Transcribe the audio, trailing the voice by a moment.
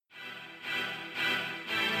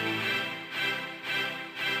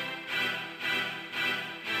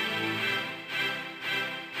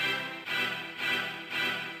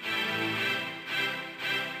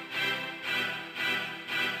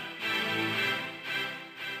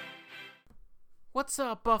What's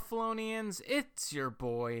up, Buffalonians? It's your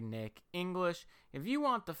boy, Nick English. If you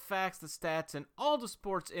want the facts, the stats, and all the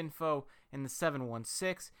sports info in the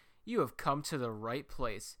 716, you have come to the right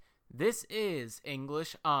place. This is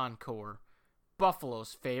English Encore,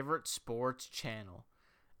 Buffalo's favorite sports channel.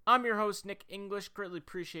 I'm your host, Nick English. Greatly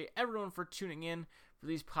appreciate everyone for tuning in for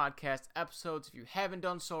these podcast episodes. If you haven't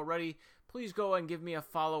done so already, please go and give me a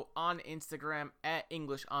follow on Instagram at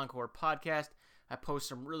English Encore Podcast. I post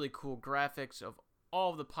some really cool graphics of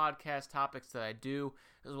all of the podcast topics that I do,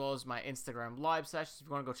 as well as my Instagram live sessions. If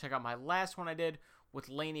you want to go check out my last one I did with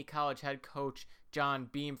Laney College head coach John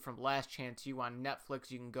Beam from Last Chance U on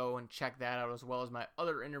Netflix, you can go and check that out, as well as my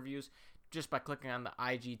other interviews just by clicking on the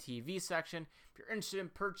IGTV section. If you're interested in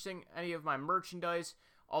purchasing any of my merchandise,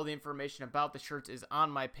 all the information about the shirts is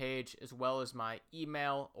on my page, as well as my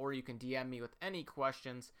email, or you can DM me with any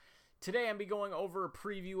questions. Today, I'm going to be going over a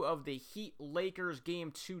preview of the Heat-Lakers Game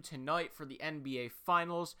 2 tonight for the NBA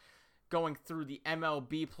Finals, going through the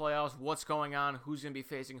MLB playoffs, what's going on, who's going to be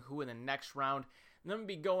facing who in the next round. And then I'm going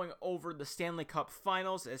to be going over the Stanley Cup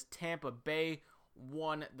Finals as Tampa Bay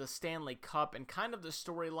won the Stanley Cup and kind of the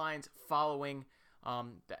storylines following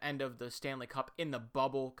the end of the Stanley Cup in the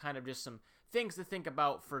bubble, kind of just some things to think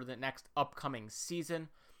about for the next upcoming season.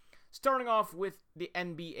 Starting off with the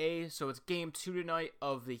NBA, so it's Game 2 tonight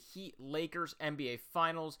of the Heat-Lakers NBA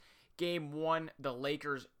Finals. Game 1, the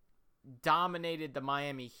Lakers dominated the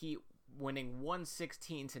Miami Heat, winning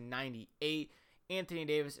 116-98. Anthony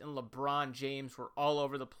Davis and LeBron James were all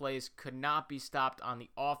over the place, could not be stopped on the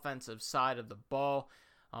offensive side of the ball.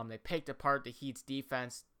 They picked apart the Heat's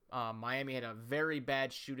defense. Miami had a very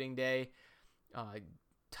bad shooting day.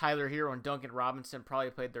 Tyler Hero and Duncan Robinson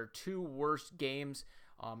probably played their two worst games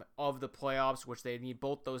of the playoffs, which they need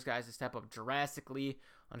both those guys to step up drastically.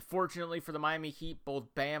 Unfortunately for the Miami Heat,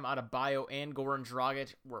 both Bam Adebayo and Goran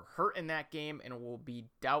Dragic were hurt in that game and will be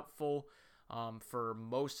doubtful for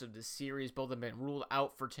most of the series. Both have been ruled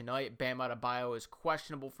out for tonight. Bam Adebayo is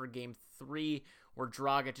questionable for Game 3, where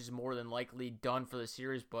Dragic is more than likely done for the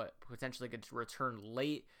series, but potentially could return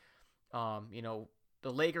late.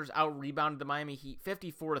 The Lakers out-rebounded the Miami Heat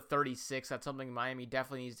 54-36. That's something Miami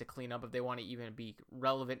definitely needs to clean up if they want to even be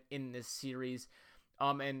relevant in this series.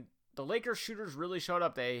 And the Lakers shooters really showed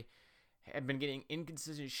up. They had been getting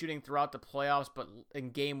inconsistent shooting throughout the playoffs, but in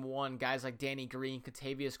Game 1, guys like Danny Green,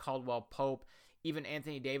 Kentavious Caldwell-Pope, even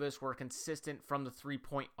Anthony Davis were consistent from the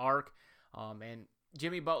three-point arc. And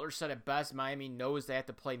Jimmy Butler said it best, Miami knows they have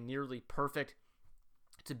to play nearly perfect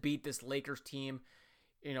to beat this Lakers team.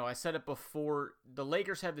 I said it before, the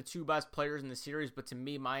Lakers have the two best players in the series, but to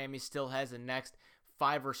me, Miami still has the next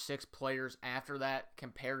 5 or 6 players after that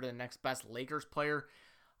compared to the next best Lakers player.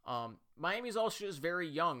 Miami's also just very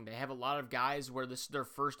young. They have a lot of guys where this is their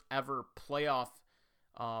first ever playoff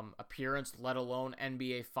appearance, let alone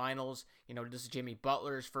NBA Finals. This is Jimmy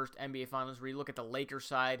Butler's first NBA Finals. Where you look at the Lakers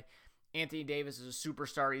side, Anthony Davis is a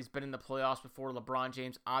superstar. He's been in the playoffs before. LeBron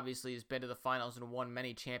James obviously has been to the finals and won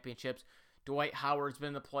many championships. Dwight Howard's been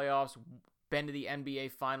in the playoffs, been to the NBA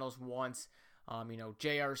Finals once.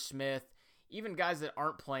 J.R. Smith, even guys that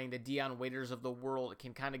aren't playing, the Dion Waiters of the world,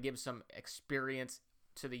 can kind of give some experience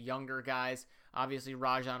to the younger guys. Obviously,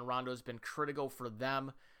 Rajon Rondo has been critical for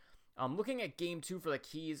them. Looking at Game 2 for the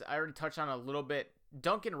Keys, I already touched on it a little bit.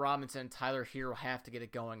 Duncan Robinson and Tyler Hero have to get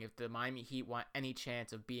it going if the Miami Heat want any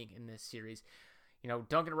chance of being in this series.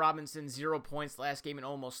 Duncan Robinson, 0 points last game in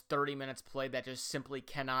almost 30 minutes played. That just simply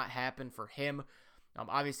cannot happen for him.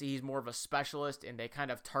 Obviously, he's more of a specialist, and they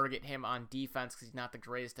kind of target him on defense because he's not the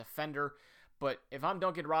greatest defender. But if I'm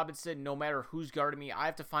Duncan Robinson, no matter who's guarding me, I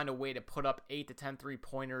have to find a way to put up 8 to 10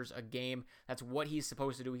 3-pointers a game. That's what he's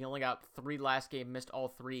supposed to do. He only got 3 last game, missed all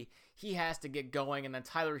 3. He has to get going. And then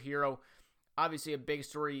Tyler Hero, obviously a big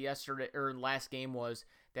story yesterday or last game was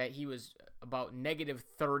that he was about negative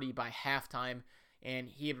 30 by halftime. And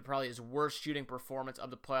he had probably his worst shooting performance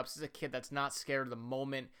of the playoffs. This is a kid that's not scared of the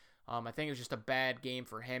moment. I think it was just a bad game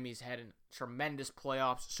for him. He's had a tremendous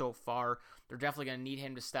playoffs so far. They're definitely going to need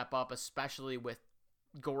him to step up, especially with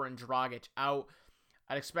Goran Dragic out.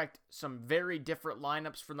 I'd expect some very different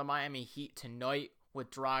lineups for the Miami Heat tonight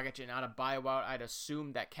with Dragic and Adebayo out. I'd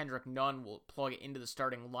assume that Kendrick Nunn will plug it into the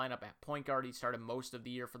starting lineup at point guard. He started most of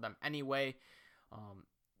the year for them anyway.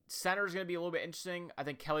 Center is going to be a little bit interesting. I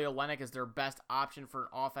think Kelly Olynyk is their best option for an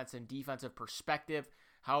offense and defensive perspective.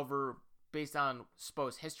 However, based on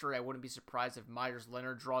Spo's history, I wouldn't be surprised if Myers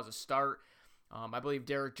Leonard draws a start. I believe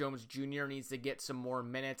Derrick Jones Jr. needs to get some more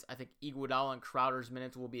minutes. I think Iguodala and Crowder's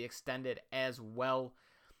minutes will be extended as well.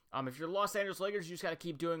 If you're the Los Angeles Lakers, you just got to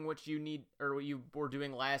keep doing what you need or what you were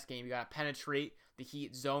doing last game. You got to penetrate the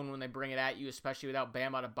Heat zone when they bring it at you, especially without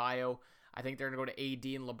Bam Adebayo. I think they're going to go to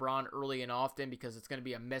AD and LeBron early and often because it's going to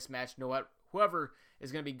be a mismatch. Whoever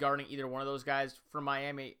is going to be guarding either one of those guys for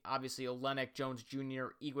Miami, obviously Olynyk, Jones Jr.,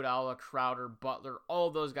 Iguodala, Crowder, Butler, all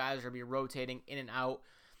of those guys are going to be rotating in and out.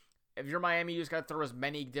 If you're Miami, you just got to throw as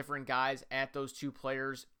many different guys at those two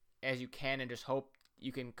players as you can and just hope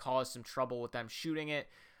you can cause some trouble with them shooting it.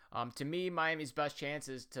 To me, Miami's best chance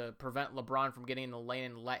is to prevent LeBron from getting in the lane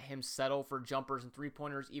and let him settle for jumpers and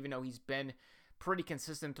three-pointers, even though he's been pretty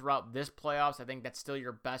consistent throughout this playoffs. I think that's still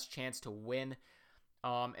your best chance to win.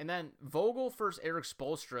 And then Vogel versus Erik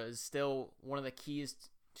Spoelstra is still one of the keys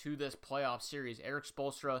to this playoff series. Erik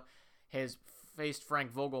Spoelstra has faced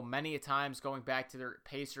Frank Vogel many a times going back to their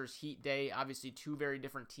Pacers Heat day. Obviously, two very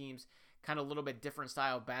different teams, kind of a little bit different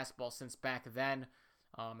style of basketball since back then,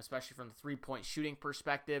 especially from the three-point shooting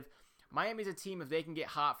perspective. Miami's a team, if they can get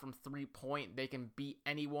hot from three-point, they can beat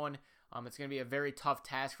anyone. It's going to be a very tough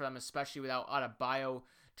task for them, especially without Adebayo.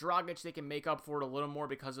 Dragic, they can make up for it a little more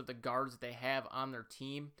because of the guards that they have on their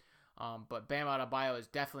team. But Bam Adebayo is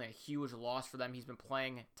definitely a huge loss for them. He's been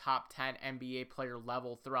playing top 10 NBA player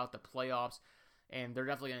level throughout the playoffs, and they're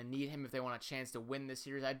definitely going to need him if they want a chance to win this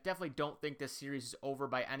series. I definitely don't think this series is over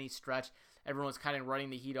by any stretch. Everyone's kind of running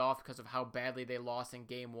the Heat off because of how badly they lost in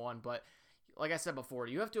Game 1. But like I said before,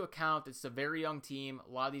 you have to account it's a very young team.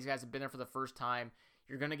 A lot of these guys have been there for the first time.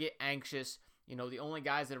 You're going to get anxious. You know, the only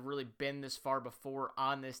guys that have really been this far before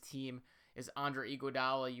on this team is Andre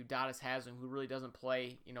Iguodala, Udonis Haslem, who really doesn't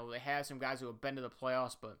play. You know, they have some guys who have been to the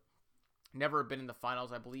playoffs, but never been in the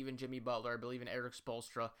finals. I believe in Jimmy Butler. I believe in Erik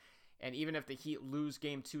Spoelstra. And even if the Heat lose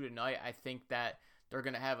Game 2 tonight, I think that they're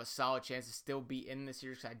going to have a solid chance to still be in the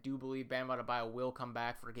series. I do believe Bam Adebayo will come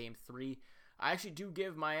back for Game 3. I actually do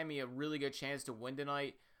give Miami a really good chance to win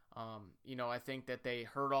tonight. I think that they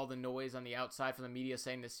heard all the noise on the outside from the media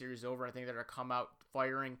saying the series is over. I think they're going to come out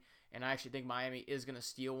firing, and I actually think Miami is going to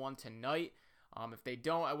steal one tonight. If they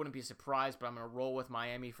don't, I wouldn't be surprised, but I'm going to roll with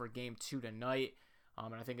Miami for Game 2 tonight.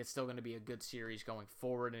 And I think it's still going to be a good series going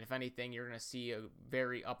forward. And if anything, you're going to see a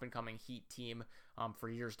very up-and-coming Heat team for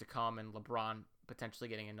years to come, and LeBron potentially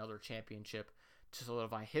getting another championship to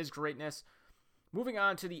solidify his greatness. Moving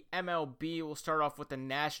on to the MLB, we'll start off with the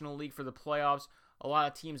National League for the playoffs. A lot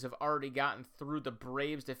of teams have already gotten through. The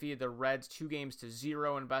Braves defeated the Reds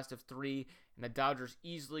 2-0 in best of 3, and the Dodgers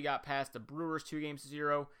easily got past the Brewers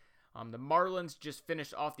 2-0. The Marlins just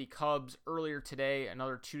finished off the Cubs earlier today,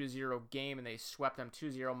 another 2-0 game, and they swept them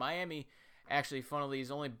 2-0. Miami, actually, funnily,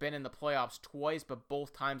 has only been in the playoffs twice, but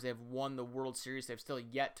both times they've won the World Series. They've still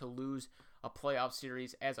yet to lose a playoff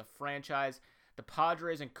series as a franchise. The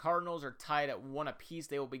Padres and Cardinals are tied at 1 apiece.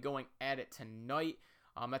 They will be going at it tonight.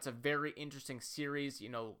 That's a very interesting series. You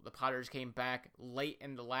know, the Padres came back late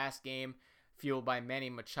in the last game, fueled by Manny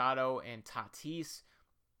Machado and Tatis.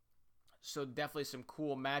 So definitely some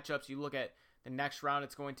cool matchups. You look at the next round,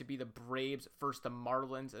 it's going to be the Braves first the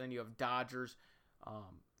Marlins, and then you have Dodgers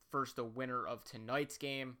first the winner of tonight's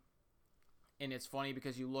game. And it's funny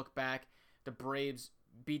because you look back, the Braves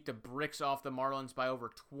beat the bricks off the Marlins by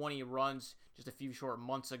over 20 runs just a few short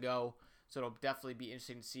months ago. So it'll definitely be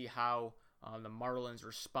interesting to see how the Marlins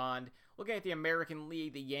respond. Looking at the American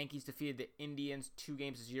League, the Yankees defeated the Indians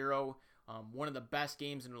 2-0. One of the best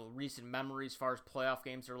games in recent memory as far as playoff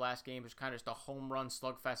games. Their last game was kind of just a home run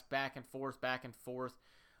slugfest, back and forth.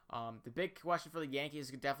 The big question for the Yankees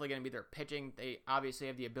is definitely going to be their pitching. They obviously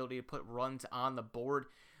have the ability to put runs on the board,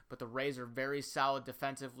 but the Rays are very solid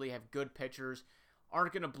defensively, have good pitchers,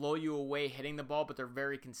 aren't going to blow you away hitting the ball, but they're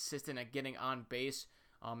very consistent at getting on base.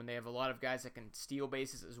 And they have a lot of guys that can steal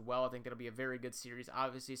bases as well. I think that'll be a very good series.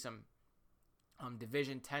 Obviously, some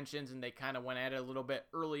division tensions, and they kind of went at it a little bit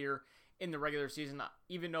earlier in the regular season.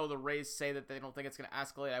 Even though the Rays say that they don't think it's going to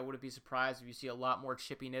escalate, I wouldn't be surprised if you see a lot more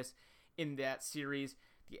chippiness in that series.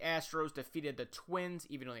 The Astros defeated the Twins,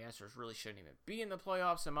 even though the Astros really shouldn't even be in the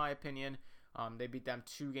playoffs, in my opinion. They beat them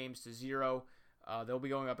 2-0. They'll be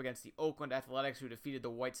going up against the Oakland Athletics, who defeated the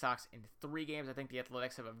White Sox in 3 games. I think the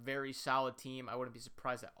Athletics have a very solid team. I wouldn't be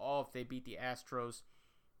surprised at all if they beat the Astros.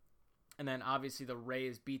 And then, obviously, the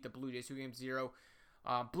Rays beat the Blue Jays 2-0.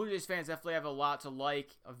 Blue Jays fans definitely have a lot to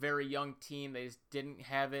like. A very young team. They just didn't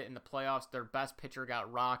have it in the playoffs. Their best pitcher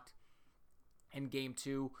got rocked in Game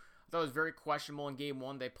 2. I thought it was very questionable in Game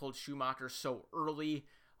 1. They pulled Schumacher so early.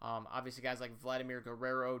 Obviously, guys like Vladimir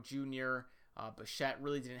Guerrero Jr., Bichette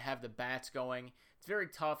really didn't have the bats going. It's very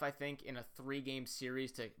tough, I think, in a 3-game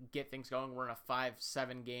series to get things going. We're in a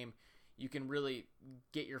 5-7 game. You can really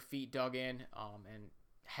get your feet dug in and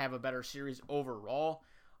have a better series overall.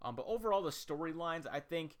 But overall, the storylines, I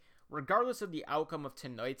think, regardless of the outcome of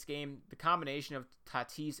tonight's game, the combination of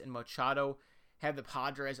Tatis and Machado have the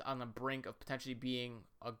Padres on the brink of potentially being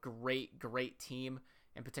a great team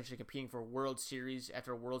and potentially competing for a World Series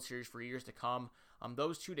after a World Series for years to come.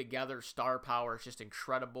 Those two together, star power, is just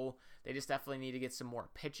incredible. They just definitely need to get some more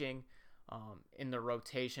pitching in their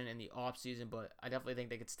rotation in the offseason, but I definitely think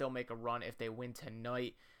they could still make a run if they win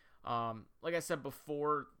tonight. Like I said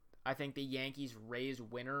before, I think the Yankees-Rays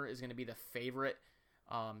winner is going to be the favorite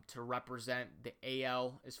to represent the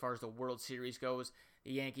AL as far as the World Series goes.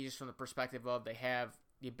 The Yankees, just from the perspective of they have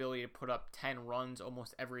the ability to put up 10 runs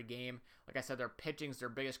almost every game. Like I said, their pitching's their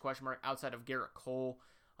biggest question mark outside of Garrett Cole.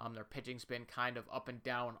 Their pitching's been kind of up and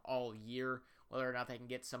down all year. Whether or not they can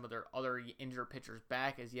get some of their other injured pitchers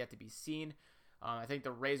back is yet to be seen. I think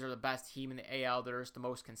the Rays are the best team in the AL. They're just the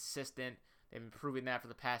most consistent. They've been proving that for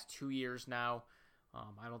the past 2 years now.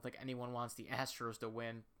 I don't think anyone wants the Astros to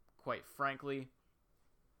win, quite frankly.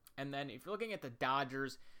 And then if you're looking at the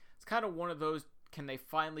Dodgers, it's kind of one of those, can they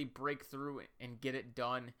finally break through and get it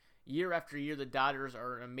done? Year after year, the Dodgers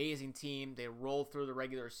are an amazing team. They roll through the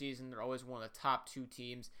regular season. They're always one of the top 2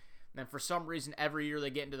 teams. And then for some reason, every year they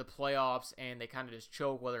get into the playoffs and they kind of just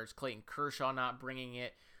choke, whether it's Clayton Kershaw not bringing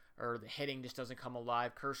it or the hitting just doesn't come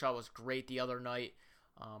alive. Kershaw was great the other night,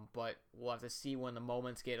 but we'll have to see when the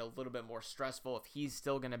moments get a little bit more stressful if he's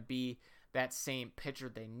still going to be that same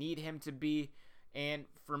pitcher they need him to be. And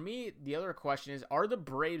for me, the other question is, are the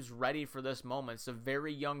Braves ready for this moment? It's a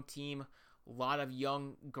very young team, a lot of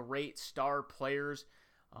young, great star players.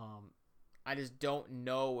 I just don't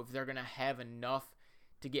know if they're going to have enough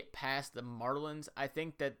to get past the Marlins. I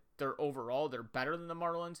think that they're better than the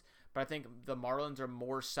Marlins, but I think the Marlins are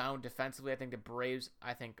more sound defensively. I think the Braves,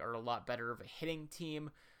 are a lot better of a hitting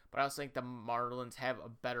team, but I also think the Marlins have a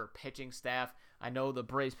better pitching staff. I know the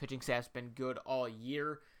Braves pitching staff's been good all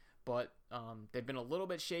year, but they've been a little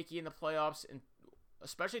bit shaky in the playoffs, and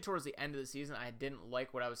especially towards the end of the season, I didn't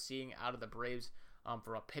like what I was seeing out of the Braves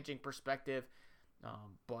from a pitching perspective,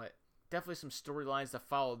 but definitely some storylines to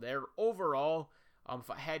follow there. Overall,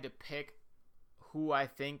 if I had to pick who I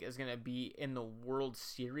think is going to be in the World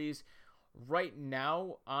Series, right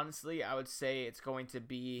now, honestly, I would say it's going to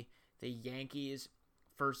be the Yankees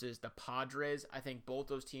versus the Padres. I think both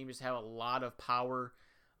those teams just have a lot of power.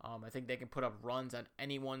 I think they can put up runs on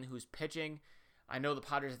anyone who's pitching. I know the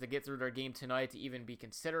Padres have to get through their game tonight to even be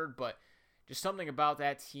considered, but just something about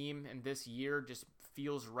that team and this year just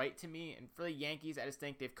feels right to me. And for the Yankees, I just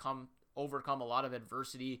think they've overcome a lot of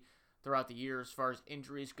adversity throughout the year as far as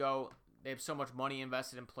injuries go. They have so much money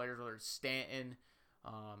invested in players, whether it's Stanton,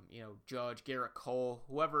 Judge, Garrett Cole,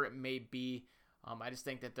 whoever it may be. I just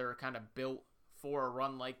think that they're kind of built for a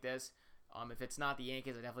run like this. If it's not the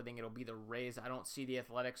Yankees, I definitely think it'll be the Rays. I don't see the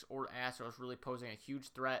Athletics or Astros really posing a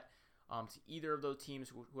huge threat to either of those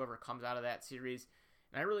teams, whoever comes out of that series.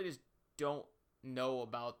 And I really just don't know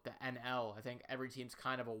about the NL. I think every team's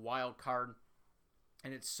kind of a wild card,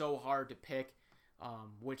 and it's so hard to pick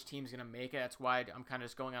which team's going to make it. That's why I'm kind of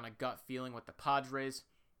just going on a gut feeling with the Padres.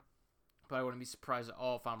 But I wouldn't be surprised at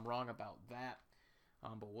all if I'm wrong about that.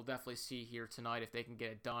 But we'll definitely see here tonight if they can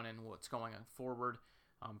get it done and what's going on forward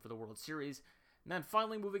for the World Series. And then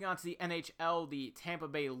finally moving on to the NHL, the Tampa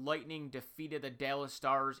Bay Lightning defeated the Dallas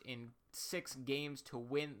Stars in 6 games to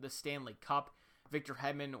win the Stanley Cup. Victor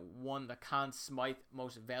Hedman won the Conn Smythe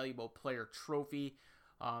Most Valuable Player trophy.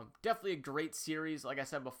 Definitely a great series. Like I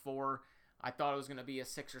said before, I thought it was going to be a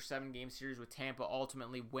 6 or 7 game series with Tampa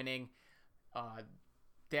ultimately winning.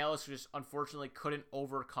 Dallas just unfortunately couldn't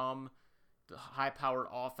overcome the high-powered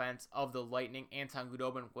offense of the Lightning. Anton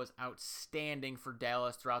Khudobin was outstanding for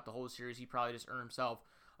Dallas throughout the whole series. He probably just earned himself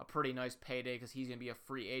a pretty nice payday because he's going to be a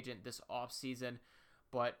free agent this offseason.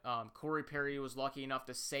 But Corey Perry was lucky enough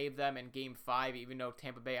to save them in Game 5, even though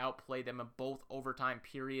Tampa Bay outplayed them in both overtime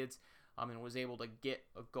periods and was able to get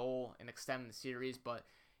a goal and extend the series. But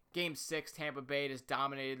Game 6, Tampa Bay just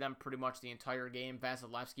dominated them pretty much the entire game.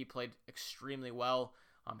 Vasilevsky played extremely well.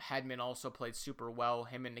 Hedman also played super well.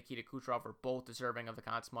 Him and Nikita Kucherov are both deserving of the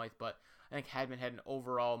Conn Smythe, but I think Hedman had an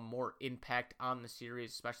overall more impact on the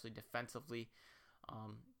series, especially defensively.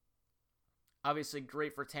 Obviously,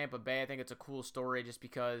 great for Tampa Bay. I think it's a cool story just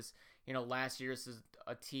because, last year this is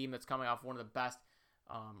a team that's coming off one of the best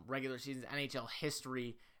regular seasons in NHL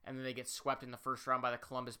history, and then they get swept in the first round by the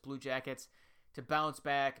Columbus Blue Jackets. To bounce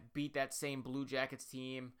back, beat that same Blue Jackets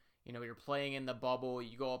team, you're playing in the bubble,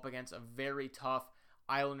 you go up against a very tough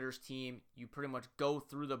Islanders team, you pretty much go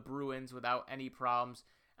through the Bruins without any problems,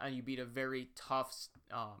 and you beat a very tough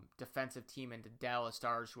defensive team into Dallas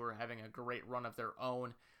Stars, who are having a great run of their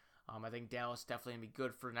own. I think Dallas definitely going to be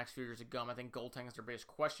good for the next few years to come. I think goaltending is their biggest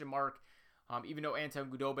question mark. Even though Anton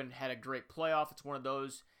Khudobin had a great playoff, it's one of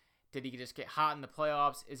those, Did he just get hot in the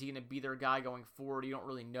playoffs? Is he going to be their guy going forward? You don't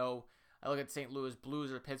really know. I look at St. Louis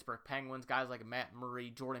Blues or Pittsburgh Penguins, guys like Matt Murray,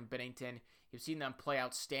 Jordan Binnington. You've seen them play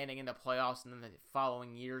outstanding in the playoffs, and then the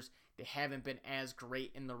following years, they haven't been as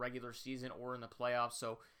great in the regular season or in the playoffs.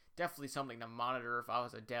 So definitely something to monitor if I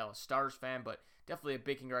was a Dallas Stars fan, but definitely a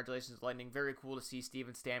big congratulations, Lightning. Very cool to see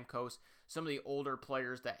Steven Stamkos, some of the older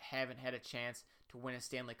players that haven't had a chance to win a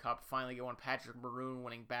Stanley Cup, finally get one. Patrick Maroon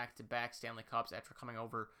winning back-to-back Stanley Cups after coming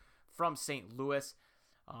over from St. Louis.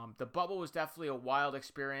 The bubble was definitely a wild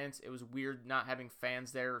experience. It was weird not having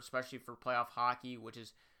fans there, especially for playoff hockey, which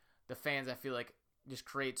is the fans, I feel like, just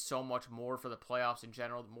create so much more for the playoffs in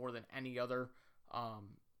general, more than any other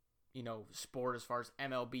sport as far as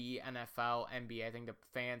MLB, NFL, NBA. I think the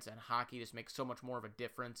fans and hockey just make so much more of a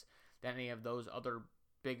difference than any of those other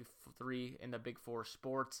big three in the big four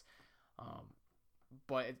sports.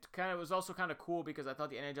 But it was also kind of cool because I thought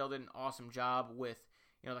the NHL did an awesome job with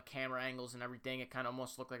the camera angles and everything. It kind of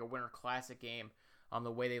almost looked like a Winter Classic game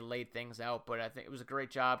the way they laid things out. But I think it was a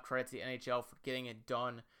great job. Credit to the NHL for getting it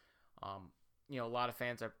done. A lot of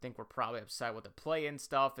fans, I think, were probably upset with the play-in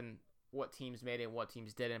stuff and what teams made it and what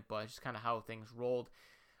teams didn't, but just kind of how things rolled.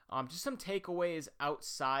 Just some takeaways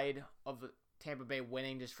outside of the Tampa Bay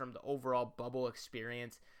winning, just from the overall bubble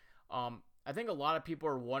experience. I think a lot of people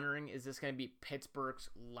are wondering, is this going to be Pittsburgh's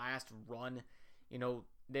last run?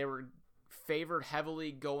 They were favored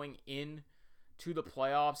heavily going in to the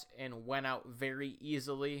playoffs and went out very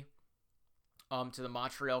easily to the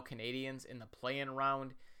Montreal Canadiens in the play-in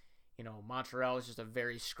round. Montreal is just a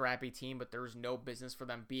very scrappy team, but there was no business for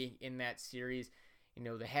them being in that series.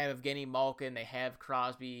 They have Evgeny Malkin, they have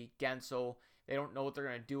Crosby, Gensel. They don't know what they're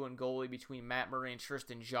going to do in goalie between Matt Murray and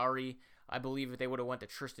Tristan Jarry. I believe if they would have went to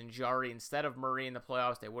Tristan Jarry instead of Murray in the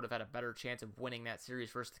playoffs, they would have had a better chance of winning that series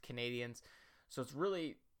versus the Canadiens. So it's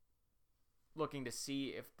really looking to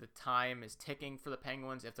see if the time is ticking for the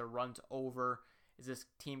Penguins, if their run's over. Is this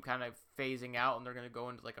team kind of phasing out and they're going to go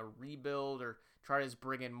into like a rebuild, or try to just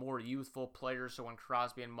bring in more youthful players so when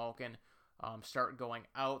Crosby and Malkin start going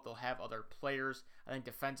out, they'll have other players? I think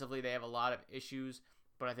defensively they have a lot of issues,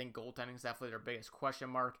 but I think goaltending is definitely their biggest question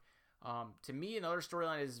mark. To me, another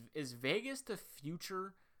storyline is Vegas the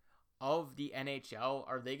future of the NHL?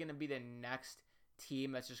 Are they going to be the next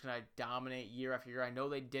team that's just going to dominate year after year? I know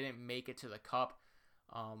they didn't make it to the Cup,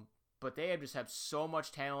 but they just have so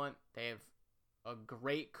much talent. They have a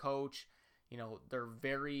great coach. They're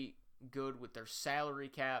very good with their salary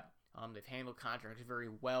cap. They've handled contracts very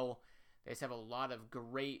well. They just have a lot of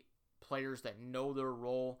great players that know their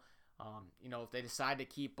role. If they decide to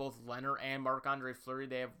keep both Leonard and Marc-Andre Fleury,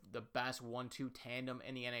 they have the best 1-2 tandem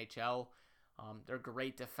in the NHL. They're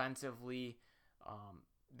great defensively.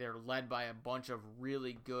 They're led by a bunch of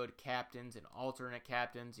really good captains and alternate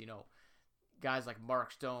captains. Guys like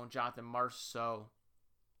Mark Stone, Jonathan Marchessault.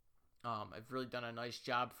 Have really done a nice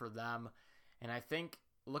job for them. And I think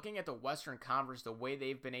looking at the Western Conference, the way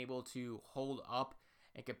they've been able to hold up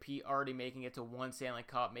and compete, already making it to one Stanley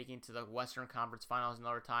Cup, making it to the Western Conference Finals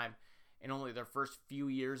another time in only their first few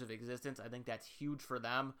years of existence, I think that's huge for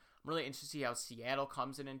them. I'm really interested to see how Seattle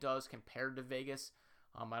comes in and does compared to Vegas.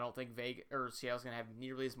 I don't think Seattle's going to have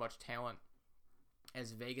nearly as much talent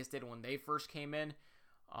as Vegas did when they first came in.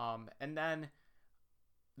 And then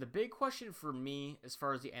the big question for me as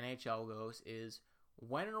far as the NHL goes is,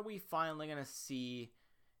 when are we finally going to see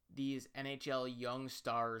these NHL young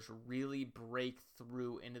stars really break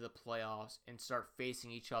through into the playoffs and start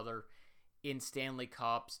facing each other in Stanley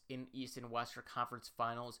Cups, in East and Western Conference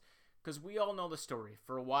Finals? Because we all know the story.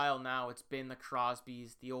 For a while now, it's been the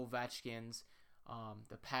Crosbys, the Ovechkins,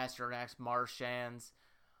 the Pasternaks, Marchands.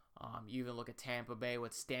 You even look at Tampa Bay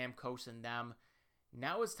with Stamkos and them.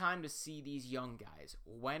 Now it's time to see these young guys.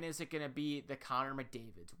 When is it going to be the Connor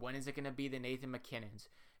McDavids? When is it going to be the Nathan McKinnons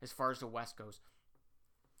as far as the West goes?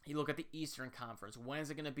 You look at the Eastern Conference. When is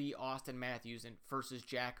it going to be Austin Matthews versus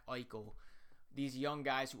Jack Eichel? These young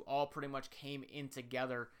guys who all pretty much came in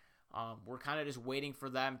together. We're kind of just waiting for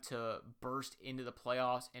them to burst into the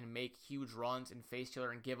playoffs and make huge runs and face each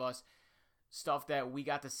other and give us stuff that we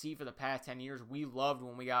got to see for the past 10 years. We loved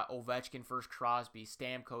when we got Ovechkin versus Crosby,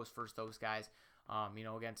 Stamkos versus those guys.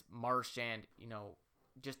 Against Marchand,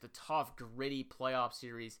 just a tough, gritty playoff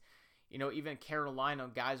series. Even Carolina,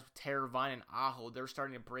 guys with Teravainen and Aho, they're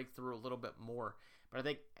starting to break through a little bit more. But I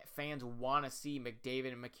think fans want to see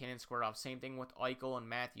McDavid and McKinnon squared off. Same thing with Eichel and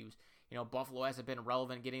Matthews. Buffalo hasn't been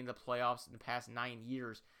relevant getting the playoffs in the past 9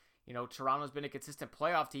 years. Toronto's been a consistent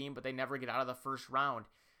playoff team, but they never get out of the first round.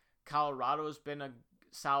 Colorado's been a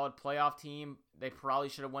solid playoff team. They probably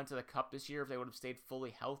should have went to the Cup this year if they would have stayed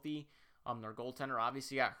fully healthy. Their goaltender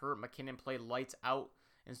obviously got hurt. McKinnon played lights out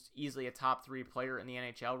is easily a top 3 player in the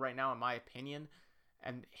NHL right now, in my opinion.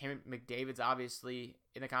 And him, McDavid's obviously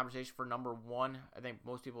in the conversation for number 1. I think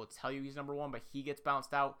most people would tell you he's number 1, but he gets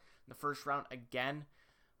bounced out in the first round again.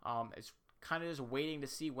 It's kind of just waiting to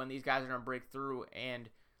see when these guys are going to break through. And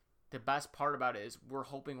the best part about it is we're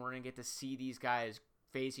hoping we're going to get to see these guys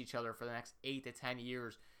face each other for the next 8 to 10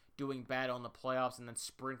 years, doing battle in the playoffs and then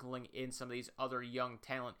sprinkling in some of these other young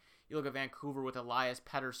talent. You look at Vancouver with Elias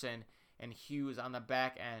Pettersson and Hughes on the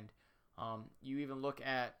back end. You even look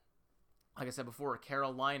at, like I said before,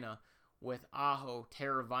 Carolina with Aho,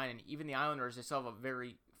 Teravainen, even the Islanders, they still have a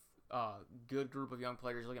very good group of young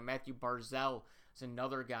players. Look at Matthew Barzal is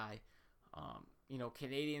another guy.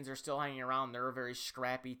 Canadians are still hanging around. They're a very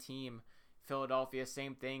scrappy team. Philadelphia,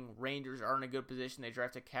 same thing. Rangers are in a good position. They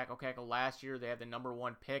drafted Kakko last year. They have the number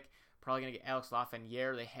 1 pick. Probably going to get Alex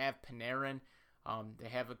Lafreniere. They have Panarin. They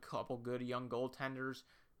have a couple good young goaltenders,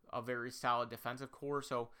 a very solid defensive core.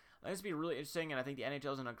 So I think it's going to be really interesting, and I think the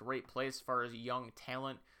NHL is in a great place as far as young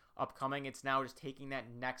talent upcoming. It's now just taking that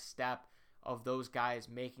next step of those guys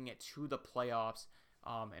making it to the playoffs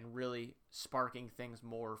and really sparking things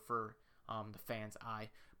more for the fans' eye.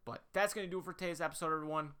 But that's going to do it for today's episode,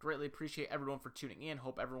 everyone. Greatly appreciate everyone for tuning in.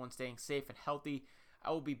 Hope everyone's staying safe and healthy. I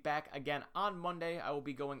will be back again on Monday. I will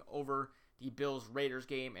be going over the Bills-Raiders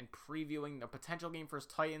game and previewing the potential game for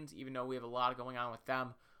Titans, even though we have a lot going on with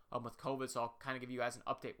them with COVID. So I'll kind of give you guys an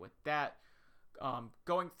update with that.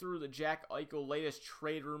 Going through the Jack Eichel latest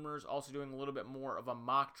trade rumors, also doing a little bit more of a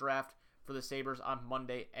mock draft for the Sabres on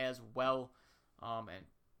Monday as well. And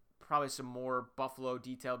probably some more Buffalo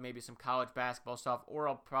detailed, maybe some college basketball stuff, or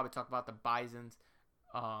I'll probably talk about the Bisons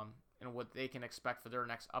and what they can expect for their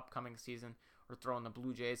next upcoming season, or throw in the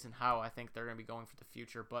Blue Jays and how I think they're going to be going for the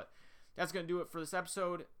future. But that's going to do it for this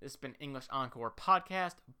episode. This has been English Encore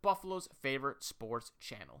Podcast, Buffalo's favorite sports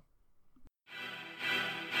channel.